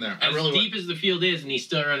keep him there. I really would. As deep as the field is, and he's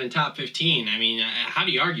still running top 15. I mean, how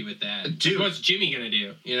do you argue with that? Dude, what's Jimmy gonna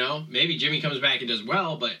do? Maybe Jimmy comes back and does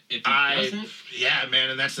well, but if he doesn't, yeah,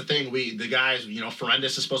 man, and that's the thing. The guys, Ferendis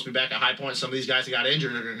is supposed to be back at High Point. Some of these guys that got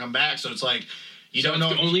injured are gonna come back, so it's like you don't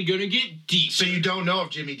know. It's only gonna get deep. So you don't know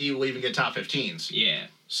if Jimmy D will even get top 15s. Yeah.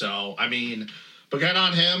 So I mean. But good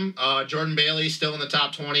on him. Jordan Bailey still in the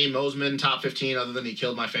top 20. Mosman top 15. Other than he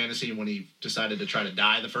killed my fantasy when he decided to try to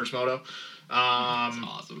die the first moto. That's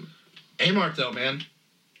awesome. A-Mark though, man.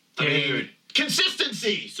 Dude. I mean,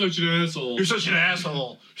 consistency. Such an asshole. You're such an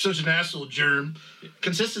asshole. You're such an asshole, Germ.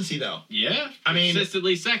 Consistency though. Yeah. I mean,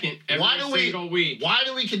 consistently second every single week. Why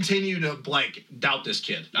do we continue to doubt this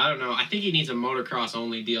kid? I don't know. I think he needs a motocross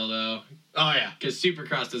only deal though. Oh yeah, because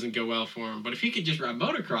Supercross doesn't go well for him. But if he could just ride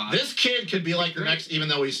motocross, this kid could be like the next. Even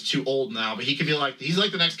though he's too old now, but he could be like he's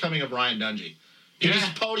like the next coming of Ryan Dungey. He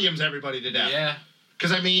just podiums everybody to death. Yeah.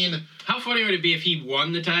 Because I mean, how funny would it be if he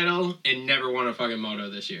won the title and never won a fucking moto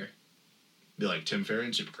this year? Be like Tim Ferry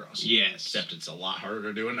in Supercross. Yes. Except it's a lot harder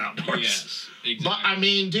to do in outdoors. Yes. Exactly. But I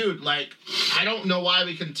mean, dude, like I don't know why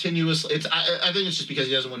we continuously. I think it's just because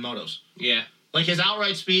he doesn't win motos. Yeah. Like his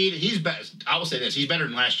outright speed, he's best. I will say this: he's better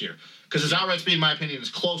than last year. Because his outright speed, in my opinion, is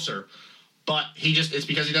closer, but it's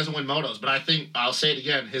because he doesn't win motos. But I think, I'll say it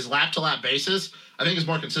again, his lap-to-lap basis, I think is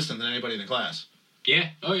more consistent than anybody in the class. Yeah.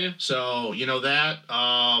 Oh, yeah. So, that.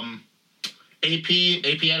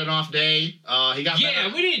 AP had an off day. He got Yeah,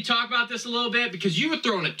 better. we need to talk about this a little bit because you were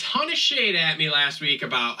throwing a ton of shade at me last week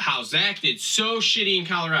about how Zach did so shitty in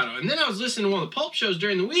Colorado. And then I was listening to one of the Pulp shows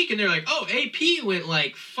during the week, and they're like, oh, AP went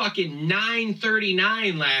like fucking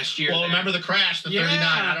 939 last year. Well, there. remember the crash, the 39.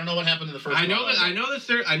 I don't know what happened in the first I moto.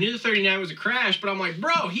 I knew the 39 was a crash, but I'm like,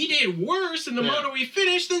 bro, he did worse in the moto we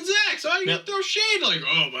finished than Zach. So I can throw shade like,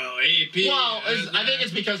 oh, well, AP. Well, I think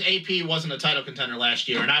it's because AP wasn't a title contender last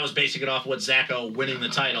year, and I was basing it off what Zacho winning the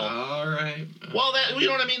title. All right. Well, you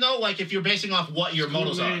know what I mean, though? Like, if you're basing off what your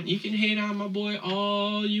motos are. You can hate on my boy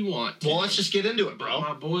all you want. Well, let's just get into it, bro.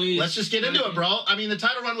 My boy. Let's just get into it, bro. I mean, the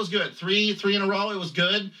title run was good. Three in a row, it was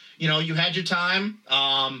good. You know, you had your time,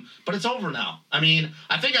 but it's over now. I mean,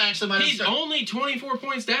 I think I actually might have... He's only 24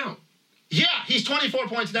 points down. Yeah, he's 24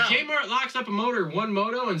 points down. Kmart locks up a motor, one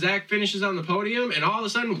moto, and Zach finishes on the podium, and all of a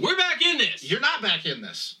sudden, we're back in this. You're not back in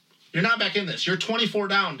this. You're not back in this. You're 24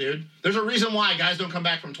 down, dude. There's a reason why guys don't come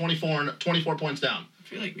back from 24 points down. I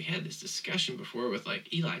feel like we had this discussion before with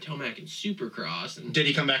like Eli Tomac and Supercross, and Did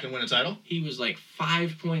he come back and win a title? he was like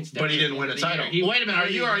 5 points down. But he didn't win a title. Wait a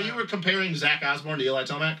minute. Are you comparing Zach Osborne to Eli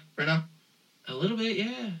Tomac right now? A little bit,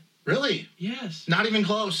 yeah. Really? Yes. Not even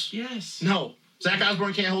close. Yes. No. Zach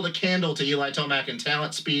Osborne can't hold a candle to Eli Tomac in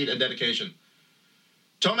talent, speed, and dedication.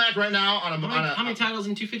 Tomac right now on a... How many titles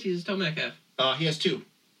in 250s does Tomac have? He has 2.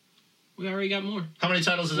 We already got more. How many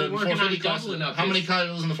titles is it in the We're working on 450 class? doubling up How many his-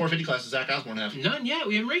 titles in the 450 class does Zach Osborne have? None yet.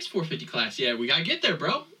 We haven't raced 450 class yet. We gotta get there,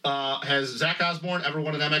 bro. Has Zach Osborne ever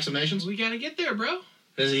won an MX of Nations? We gotta get there, bro.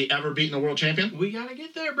 Has he ever beaten a world champion? We gotta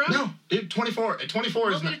get there, bro. No, dude. 24.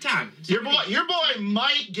 24 A is little bit not. of time. Your boy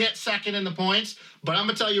might get second in the points, but I'm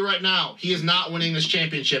gonna tell you right now, he is not winning this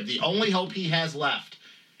championship. The only hope he has left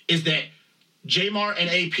is that J-Mart and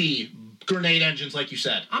AP grenade engines, like you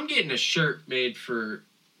said. I'm getting a shirt made for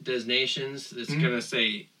Des Nations that's gonna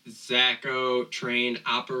say Zacho trained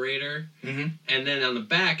operator, and then on the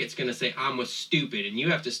back it's gonna say I'm with stupid, and you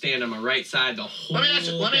have to stand on my right side the whole. Let me ask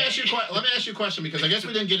day. you a question because I guess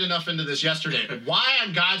we didn't get enough into this yesterday. Why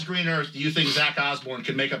on God's green earth do you think Zach Osborne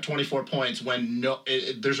can make up 24 points when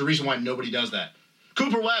there's a reason why nobody does that?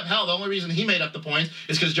 Cooper Webb, hell, the only reason he made up the points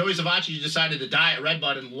is because Joey Zavacci decided to die at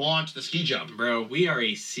Redbud and launch the ski jump. Bro, we are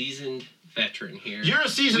a seasoned veteran here. You're a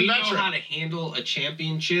seasoned veteran. We know how to handle a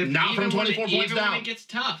championship. Not from 24 points even down. when it gets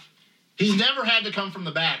tough. He's never had to come from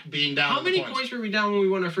the back being down. How many points were we down when we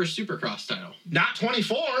won our first Supercross title? Not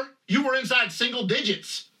 24. You were inside single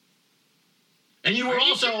digits. And you were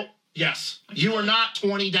also... Yes. You were not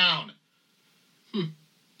 20 down.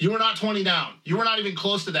 You were not 20 down. You were not even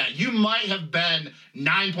close to that. You might have been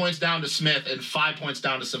 9 points down to Smith and 5 points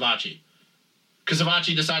down to Savacci. Because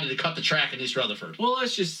Savacci decided to cut the track in East Rutherford. Well,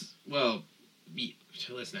 let's not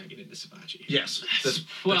get into Savacci. Yes. That's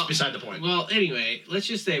beside the point. Well, anyway, let's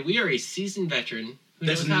just say we are a seasoned veteran who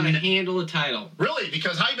That's knows how to handle a title. Really?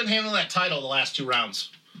 Because how you been handling that title the last 2 rounds?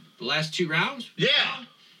 The last 2 rounds? Yeah.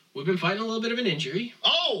 We've been fighting a little bit of an injury.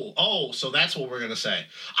 Oh, so that's what we're gonna say.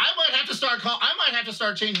 I might have to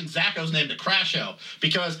start changing Zacho's name to Crasho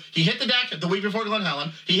because he hit the deck the week before Glen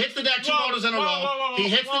Helen. He hits the deck 2 motos in a row. He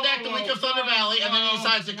hits the deck the week of Thunder Valley, and then he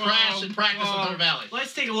decides to crash and practice in Thunder Valley.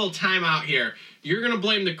 Let's take a little time out here. You're gonna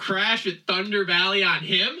blame the crash at Thunder Valley on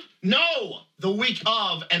him? No, the week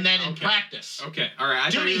of, and then in practice. Okay, all right.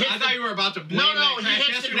 I thought you were about to blame that crash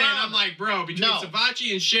yesterday, and I'm like, bro, between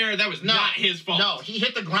Savacci and Cher, that was not his fault. No, he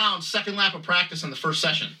hit the ground second lap of practice in the first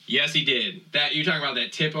session. Yes, he did. That you're talking about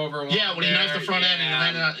that tip over one. Yeah, when he knifed the front end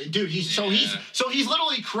and landed on. Dude, he's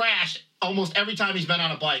literally crashed almost every time he's been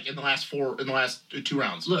on a bike in the last 2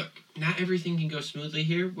 rounds. Look, not everything can go smoothly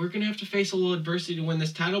here. We're gonna have to face a little adversity to win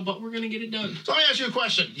this title, but we're gonna get it done. So let me ask you a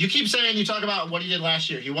question. You keep saying you talk about what he did last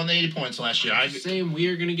year. He won the 80 points last year. I'm saying we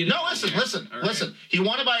are gonna get it No, done. listen. He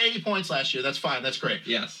won it by 80 points last year. That's fine. That's great.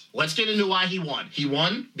 Yes. Let's get into why he won. He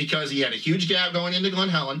won because he had a huge gap going into Glen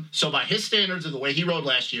Helen. So by his standards of the way he rode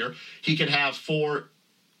last year, he could have 4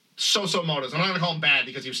 so-so motos. I'm not gonna call him bad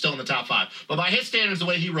because he was still in the top 5. But by his standards, the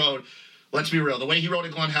way he rode. Let's be real. The way he rode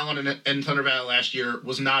at Glen Helen and Thunder Valley last year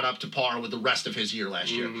was not up to par with the rest of his year last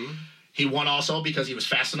year. He won also because he was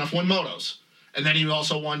fast enough to win motos. And then he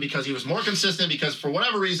also won because he was more consistent because for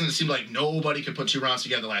whatever reason, it seemed like nobody could put 2 rounds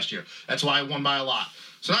together last year. That's why he won by a lot.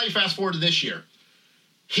 So now you fast forward to this year.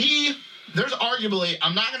 There's arguably,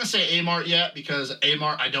 I'm not going to say A-Mart yet because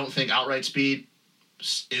A-Mart, I don't think outright speed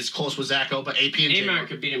is close with Zacho, but AP and A-Mart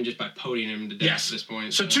could beat him just by podiuming him to death at this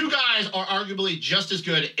point. So 2 guys are arguably just as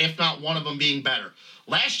good, if not one of them being better.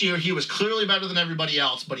 Last year, he was clearly better than everybody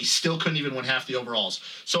else, but he still couldn't even win half the overalls.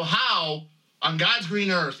 So how on God's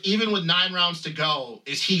green earth, even with 9 rounds to go,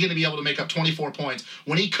 is he going to be able to make up 24 points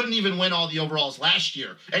when he couldn't even win all the overalls last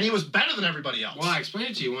year? And he was better than everybody else. Well, I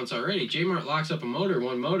explained it to you once already. J-Mart locks up a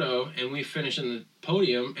one moto, and we finish in the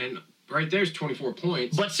podium, and right there's 24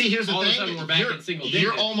 points. But see, here's the all thing. Of a sudden we're back in single digits.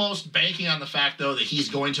 You're almost banking on the fact, though, that he's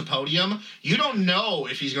going to podium. You don't know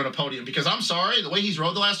if he's going to podium because I'm sorry, the way he's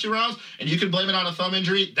rode the last 2 rounds, and you can blame it on a thumb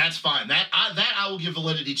injury, that's fine. That I will give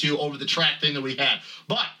validity to over the track thing that we had.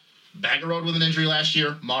 But Bagger rode with an injury last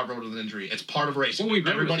year. Marv rode with an injury. It's part of racing. Well, we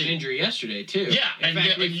rode with an injury yesterday, too. Yeah. In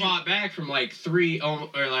fact, we fought back from like 3 or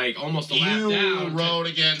like almost a lap down. You rode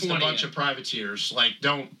against 20th. a bunch of privateers. Like,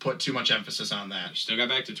 don't put too much emphasis on that. You still got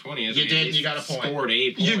back to 20th. You did, and you got a point. Scored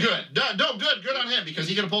 8 points. You're good. No, good on him because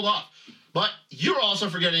he could have pulled off. But you're also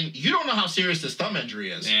forgetting, you don't know how serious this thumb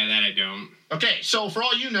injury is. Yeah, that I don't. Okay, so for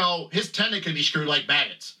all you know, his tendon could be screwed like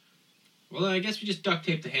Baggett's. Well, I guess we just duct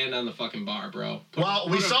taped the hand on the fucking bar, bro.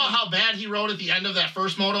 We saw how bad he rode at the end of that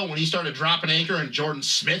first moto when he started dropping anchor and Jordan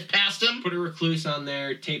Smith passed him. Put a recluse on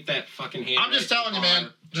there, tape that fucking hand. I'm just telling you,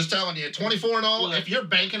 man. Just telling you, 24-0, if you're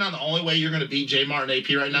banking on the only way you're going to beat J. Martin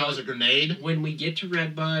AP right now is a grenade. When we get to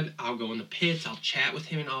Redbud, I'll go in the pits, I'll chat with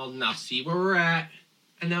him and I'll see where we're at,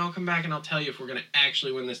 and then I'll come back and I'll tell you if we're going to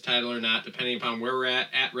actually win this title or not, depending upon where we're at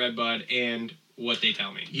Redbud and what they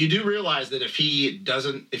tell me. You do realize that if he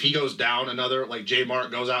goes down another, like J. Mart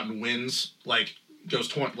goes out and wins, wins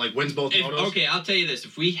both motos. Okay, I'll tell you this: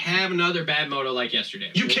 if we have another bad moto like yesterday,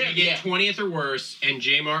 you can't get 20th or worse, and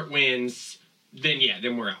J. Mart wins, then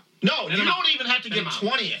we're out. No, you don't even have to get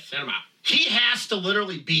 20th. Send him out. He has to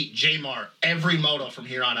literally beat J. Mart every moto from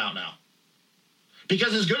here on out now.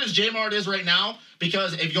 Because as good as J. Mart is right now,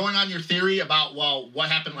 because if going on your theory about, what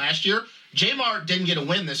happened last year, J. Mart didn't get a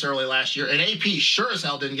win this early last year, and AP sure as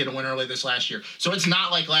hell didn't get a win early this last year. So it's not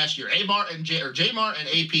like last year. J. Mart and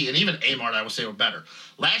AP, and even A. Mart, I would say, were better.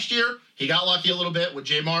 Last year, he got lucky a little bit with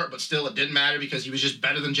J. Mart, but still it didn't matter because he was just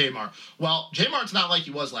better than J. Mart. Well, J. Mart's not like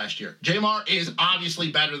he was last year. J. Mart is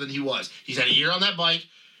obviously better than he was. He's had a year on that bike.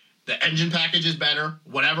 The engine package is better.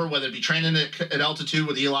 Whatever, whether it be training at altitude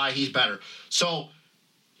with Eli, he's better. So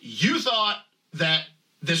you thought that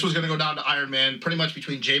this was going to go down to Ironman pretty much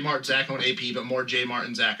between J. Mart, Zacho, and AP, but more J. Mart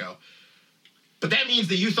and Zacho. But that means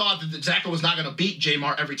that you thought that Zacho was not going to beat J.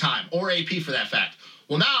 Mart every time, or AP for that fact.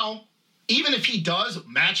 Well, now, even if he does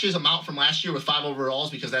match his amount from last year with 5 overalls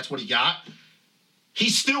because that's what he got, he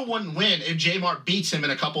still wouldn't win if J. Mart beats him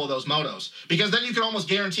in a couple of those motos. Because then you can almost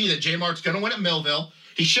guarantee that J. Mart's going to win at Millville.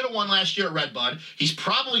 He should have won last year at Redbud. He's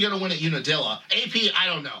probably going to win at Unadilla. AP, I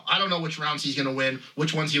don't know. I don't know which rounds he's going to win,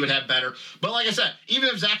 which ones he would have better. But like I said, even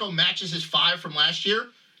if Zacho matches his 5 from last year,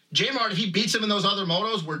 J. Mart, if he beats him in those other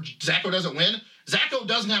motos where Zacho doesn't win, Zacho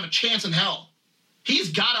doesn't have a chance in hell.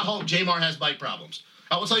 He's got to hope J. Mart has bike problems.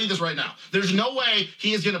 I will tell you this right now. There's no way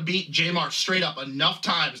he is going to beat J. Mart straight up enough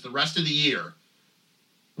times the rest of the year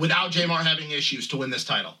without J. Mart having issues to win this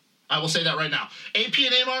title. I will say that right now. AP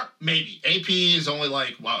and A-Mart, maybe. AP is only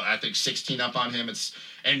I think 16 up on him.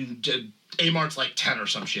 A-Mart's like 10 or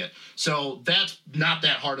some shit. So that's not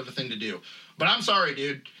that hard of a thing to do. But I'm sorry,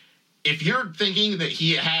 dude. If you're thinking that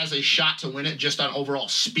he has a shot to win it just on overall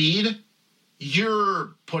speed,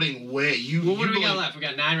 you're putting way... What do we got left? We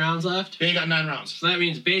got 9 rounds left? Yeah, you got 9 rounds. So that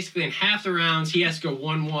means basically in half the rounds, he has to go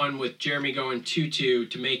 1-1 with Jeremy going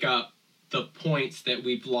 2-2 to make up the points that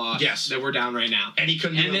we've lost, that we're down right now. And he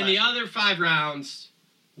couldn't do it. And then the other 5 rounds,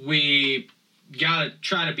 we got to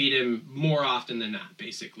try to beat him more often than not,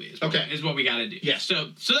 basically, is what we got to do. Yes.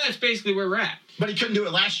 So that's basically where we're at. But he couldn't do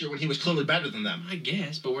it last year when he was clearly better than them. I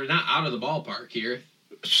guess, but we're not out of the ballpark here.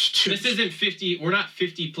 This isn't 50. We're not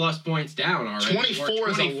 50-plus points down already. 24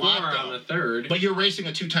 is a lot, though. On the third. But you're racing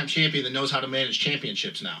a 2-time champion that knows how to manage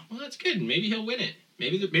championships now. Well, that's good. Maybe he'll win it.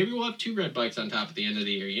 Maybe we'll have 2 red bikes on top at the end of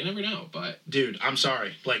the year. You never know, but... Dude, I'm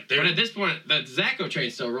sorry. But at this point, the Zacho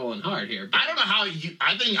train's still rolling hard here. I don't know how you...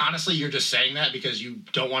 I think, honestly, you're just saying that because you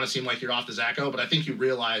don't want to seem like you're off the Zacho, but I think you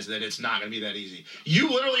realize that it's not going to be that easy. You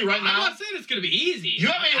literally right now... I'm not saying it's going to be easy.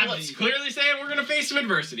 I'm clearly saying we're going to face some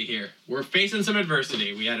adversity here. We're facing some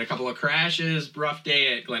adversity. We had a couple of crashes, rough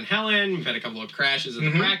day at Glen Helen. We've had a couple of crashes at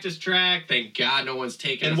the practice track. Thank God no one's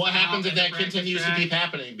taken And us what happens out if that continues to keep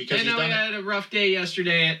happening? Because we had a rough day yesterday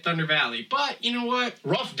at Thunder Valley. But you know what?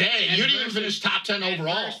 Rough day. You didn't even finish top 10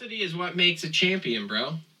 overall. Adversity is what makes a champion,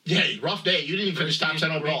 bro. Yeah, rough day. You didn't even finish top 10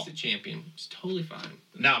 overall. Makes a champion. It's totally fine.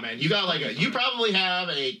 No, man. You got you probably have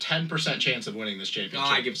a 10% chance of winning this championship.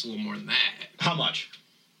 Oh, I give us a little more than that. How much?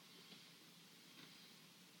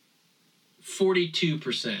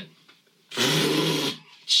 42%.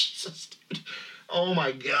 Jesus, dude. Oh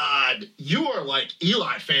my God. You are like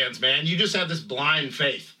Eli fans, man. You just have this blind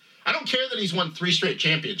faith. I don't care that he's won 3 straight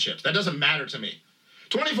championships. That doesn't matter to me.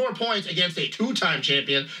 24 points against a 2-time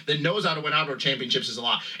champion that knows how to win outdoor championships is a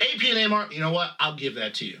lot. AP and Amart, you know what? I'll give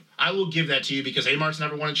that to you. I will give that to you because Amart's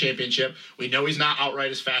never won a championship. We know he's not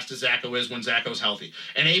outright as fast as Zacho is when Zacho's healthy.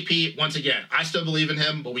 And AP, once again, I still believe in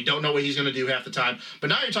him, but we don't know what he's going to do half the time. But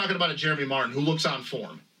now you're talking about a Jeremy Martin who looks on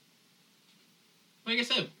form. Like I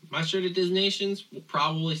said, my shirt at Disney Nations will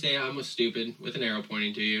probably say I'm a stupid with an arrow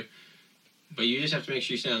pointing to you. But you just have to make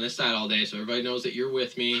sure you stay on this side all day so everybody knows that you're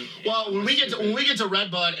with me. Well, when we get to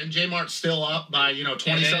Redbud and J Mart's still up by 20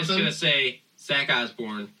 something, it's gonna say Zach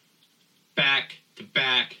Osborne, back to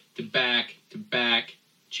back to back to back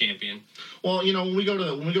champion. Well, when we go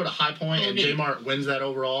to High Point and J Mart wins that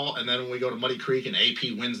overall, and then when we go to Muddy Creek and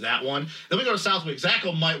AP wins that one, then we go to Southwick.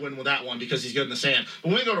 Zacho might win with that one because he's good in the sand. But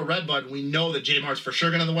when we go to Redbud, we know that J Mart's for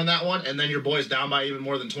sure going to win that one, and then your boy's down by even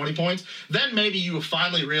more than 20 points. Then maybe you will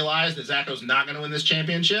finally realize that Zacho's not going to win this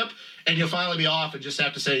championship, and you'll finally be off and just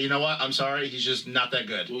have to say, you know what, I'm sorry, he's just not that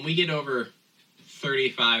good. When we get over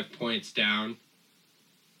 35 points down,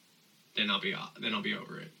 then I'll be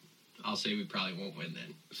over it. I'll say we probably won't win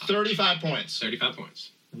then. 35 points. 35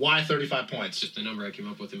 points. Why 35 points? Just the number I came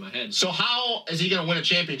up with in my head. So how is he going to win a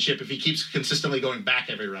championship if he keeps consistently going back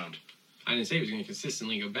every round? I didn't say he was going to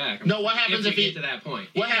consistently go back. No, what happens if he get to that point?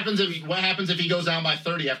 What happens if he goes down by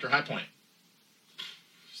 30 after High Point?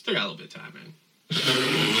 Still got a little bit of time,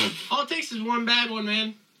 man. All it takes is one bad one,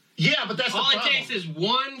 man. Yeah, but that's all the problem. It takes is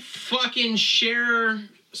one fucking Scherer,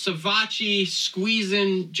 Savachi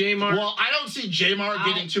squeezing J-Mar. Well, I don't see J-Mar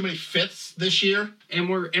getting too many fifths this year. And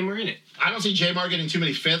we're in it. I don't see J-Mar getting too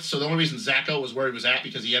many fifths, so the only reason Zacho was where he was at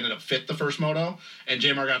because he ended up fifth the first moto, and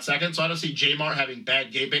J-Mar got second. So I don't see J-Mar having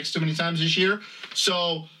bad gate picks too many times this year.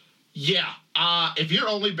 So, yeah, if you're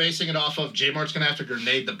only basing it off of J-Mar's going to have to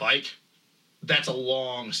grenade the bike, that's a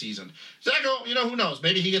long season. Zacho, who knows?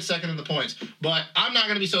 Maybe he gets second in the points. But I'm not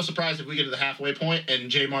going to be so surprised if we get to the halfway point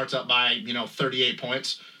and J-Mar's up by, 38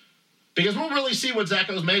 points. Because we'll really see what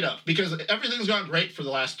Zacho's made of. Because everything's gone great for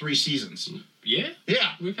the last 3 seasons. Yeah.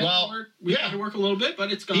 Yeah. We've had to work a little bit,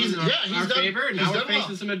 but it's gone in our favor. And now we're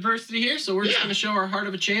facing some adversity here, so we're just going to show our heart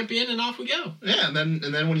of a champion, and off we go. Yeah, and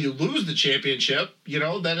then when you lose the championship, then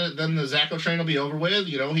the Zacho train will be over with.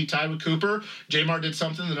 He tied with Cooper. J-Mar did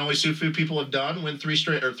something that only so few people have done: win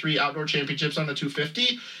 3 outdoor championships on the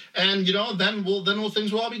 250, and then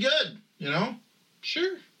things will all be good.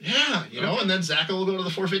 Sure. Yeah, and then Zacho will go to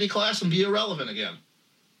the 450 class and be irrelevant again.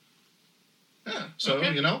 Yeah, so,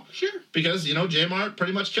 Sure. Because, J-Mart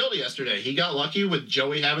pretty much killed it yesterday. He got lucky with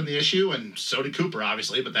Joey having the issue, and so did Cooper,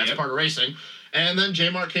 obviously, but that's part of racing. And then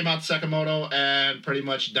J-Mart came out the second moto and pretty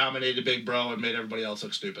much dominated Big Bro and made everybody else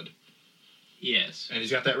look stupid. Yes. And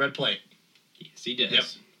he's got that red plate. Yes, he does. Yep.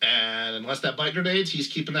 And unless that bike grenades, he's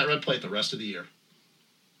keeping that red plate the rest of the year.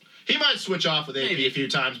 He might switch off with AP a few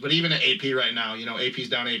times, but even at AP right now, AP's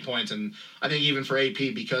down 8 points, and I think even for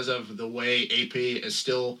AP, because of the way AP is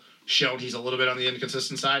still shown he's a little bit on the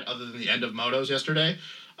inconsistent side, other than the end of motos yesterday,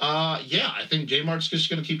 I think J-Mart's just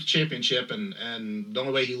going to keep the championship, and the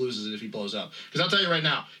only way he loses is if he blows up. Because I'll tell you right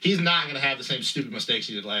now, he's not going to have the same stupid mistakes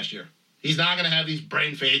he did last year. He's not going to have these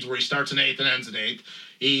brain fades where he starts in 8th and ends in 8th.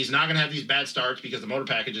 He's not going to have these bad starts because the motor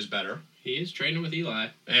package is better. He is training with Eli.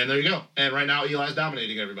 And there you go. And right now, Eli's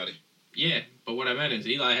dominating everybody. Yeah, but what I meant is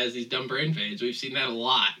Eli has these dumb brain fades. We've seen that a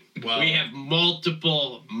lot. Well, we have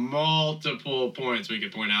multiple points we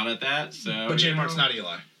could point out at that. So, but J-Mart's not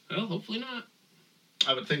Eli. Well, hopefully not.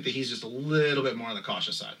 I would think that he's just a little bit more on the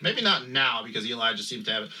cautious side. Maybe not now because Eli just seems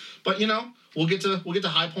to have it. But we'll get to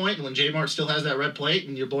High Point, and when J-Mart still has that red plate,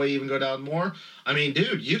 and your boy even go down more. I mean,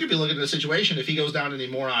 dude, you could be looking at a situation if he goes down any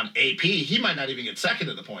more on AP, he might not even get second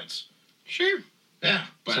in the points. Sure. Yeah,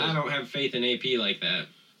 but I don't have faith in AP like that.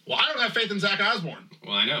 Well, I don't have faith in Zach Osborne.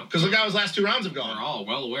 Well, I know. Because look how his last 2 rounds have gone. We're all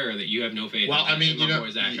well aware that you have no faith in boy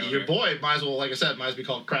Zach your boy might as well, like I said, might as well be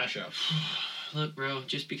called Crash Show. Look, bro,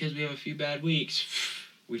 just because we have a few bad weeks,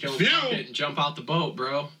 we don't jump out the boat,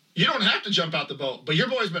 bro. You don't have to jump out the boat, but your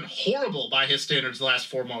boy's been horrible by his standards the last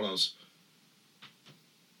 4 motos.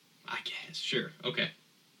 I guess, sure, okay.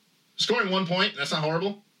 Scoring 1 point, that's not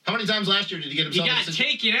horrible. How many times last year did he get himself? He got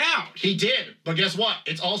taken out. He did, but guess what?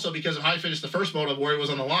 It's also because of how he finished the first moto where he was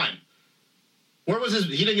on the line. Where was his?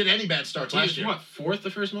 He didn't get any bad starts last year. What, 4th the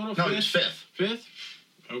first moto? No, he was 5th. 5th?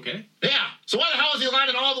 Okay. Yeah. So why the hell is he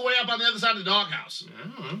lining all the way up on the other side of the doghouse? I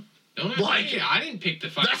don't know. Don't ask me. I didn't pick the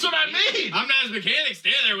fucking. That's what I mean. I'm not his mechanic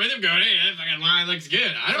standing there with him going, hey, that fucking line looks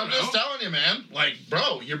good. I'm just telling you, man. Like,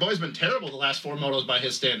 bro, your boy's been terrible the last 4 motos by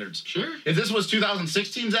his standards. Sure. If this was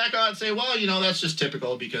 2016 Zacho, I'd say, well, that's just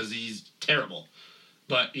typical because he's terrible.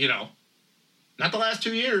 But, not the last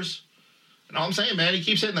 2 years. And all I'm saying, man, he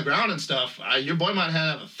keeps hitting the ground and stuff. Your boy might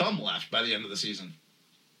have a thumb left by the end of the season.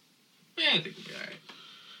 Yeah, I think we'll be all right.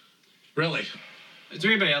 Really? Is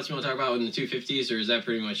there anybody else you want to talk about in the 250s, or is that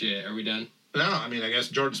pretty much it? Are we done? No, I mean, I guess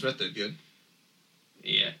Jordan Smith did good.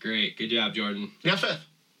 Yeah, great. Good job, Jordan. Yeah, 5th.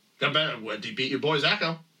 Got better. Did he beat your boy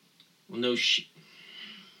Zacho? Well, no shit.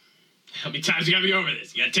 How many times you got me over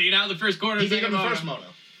this? You got to take it out in the first quarter. He beat him the first moto.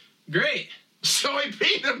 Great. So he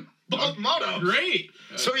beat him both motos. Great.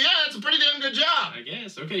 So yeah, it's a pretty damn good job. I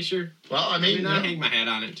guess. Okay, sure. Well, I mean, I hang my hat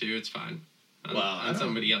on it too. It's fine. On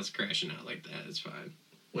somebody else crashing out like that, it's fine.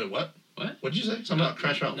 Wait, what? What? What'd you say? Something about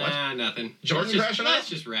crashing out? What? Nah, nothing. Jordan crashing out? Let's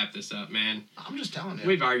just wrap this up, man. I'm just telling you.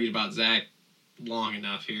 We've argued about Zach long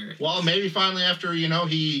enough here. Well, maybe finally after,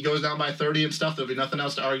 he goes down by 30 and stuff, there'll be nothing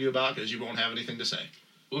else to argue about because you won't have anything to say.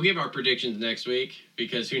 We'll give our predictions next week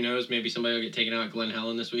because who knows, maybe somebody will get taken out at Glen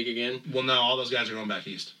Helen this week again. Well, no, all those guys are going back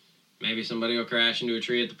east. Maybe somebody will crash into a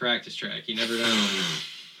tree at the practice track. You never know.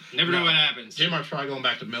 Never know what happens. J-Mart's probably going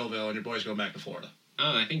back to Millville and your boy's going back to Florida.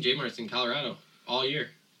 Oh, I think J-Mart's in Colorado all year.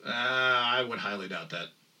 I would highly doubt that.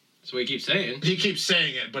 That's what he keeps saying. He keeps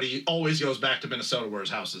saying it, but he always goes back to Minnesota where his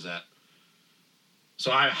house is at.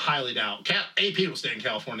 So I highly doubt. AP will stay in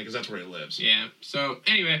California because that's where he lives. Yeah. So,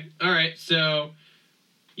 anyway. All right. So,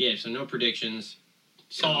 yeah. So, no predictions.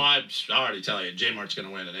 So, I already tell you, J-Mart's going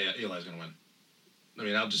to win and Eli's going to win. I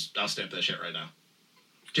mean, I'll stamp that shit right now.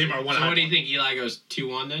 J-Mart won. So, what do you think? Eli goes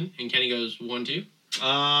 2-1 then? And Kenny goes 1-2?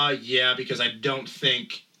 Yeah, because I don't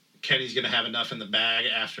think Kenny's going to have enough in the bag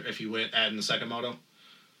if he add in the second moto.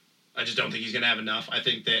 I just don't think he's going to have enough. I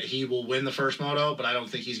think that he will win the first moto, but I don't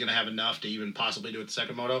think he's going to have enough to even possibly do it the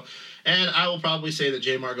second moto. And I will probably say that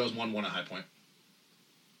J-Mart goes 1-1 at High Point.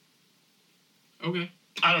 Okay.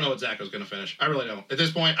 I don't know what Zacho's going to finish. I really don't. At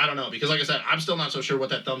this point, I don't know. Because like I said, I'm still not so sure what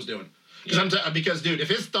that thumb's doing. Because, dude, if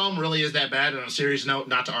his thumb really is that bad, and on a serious note,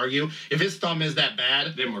 not to argue, if his thumb is that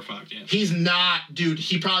bad... Then we're fucked, yeah. He's not... Dude,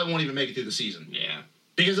 he probably won't even make it through the season. Yeah.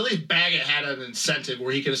 Because at least Baggett had an incentive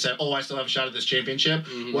where he could have said, I still have a shot at this championship.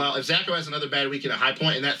 Mm-hmm. Well, if Zacho has another bad weekend at High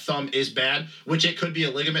Point and that thumb is bad, which it could be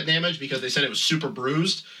a ligament damage because they said it was super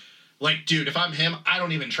bruised, like, dude, if I'm him, I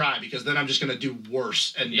don't even try because then I'm just going to do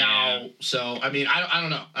worse. And now... So, I mean, I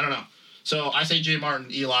don't know. I don't know. So, I say J. Martin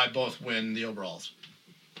and Eli both win the overalls.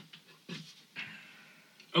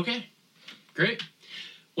 Okay, great.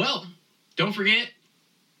 Well, don't forget,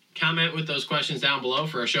 comment with those questions down below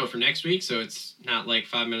for our show for next week, so it's not like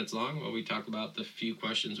 5 minutes long while we talk about the few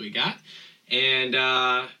questions we got.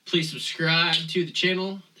 And please subscribe to the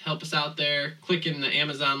channel. Help us out there. Click in the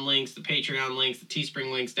Amazon links, the Patreon links, the Teespring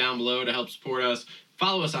links down below to help support us.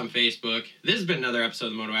 Follow us on Facebook. This has been another episode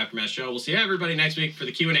of the Moto Aftermath Show. We'll see everybody next week for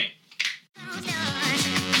the Q&A.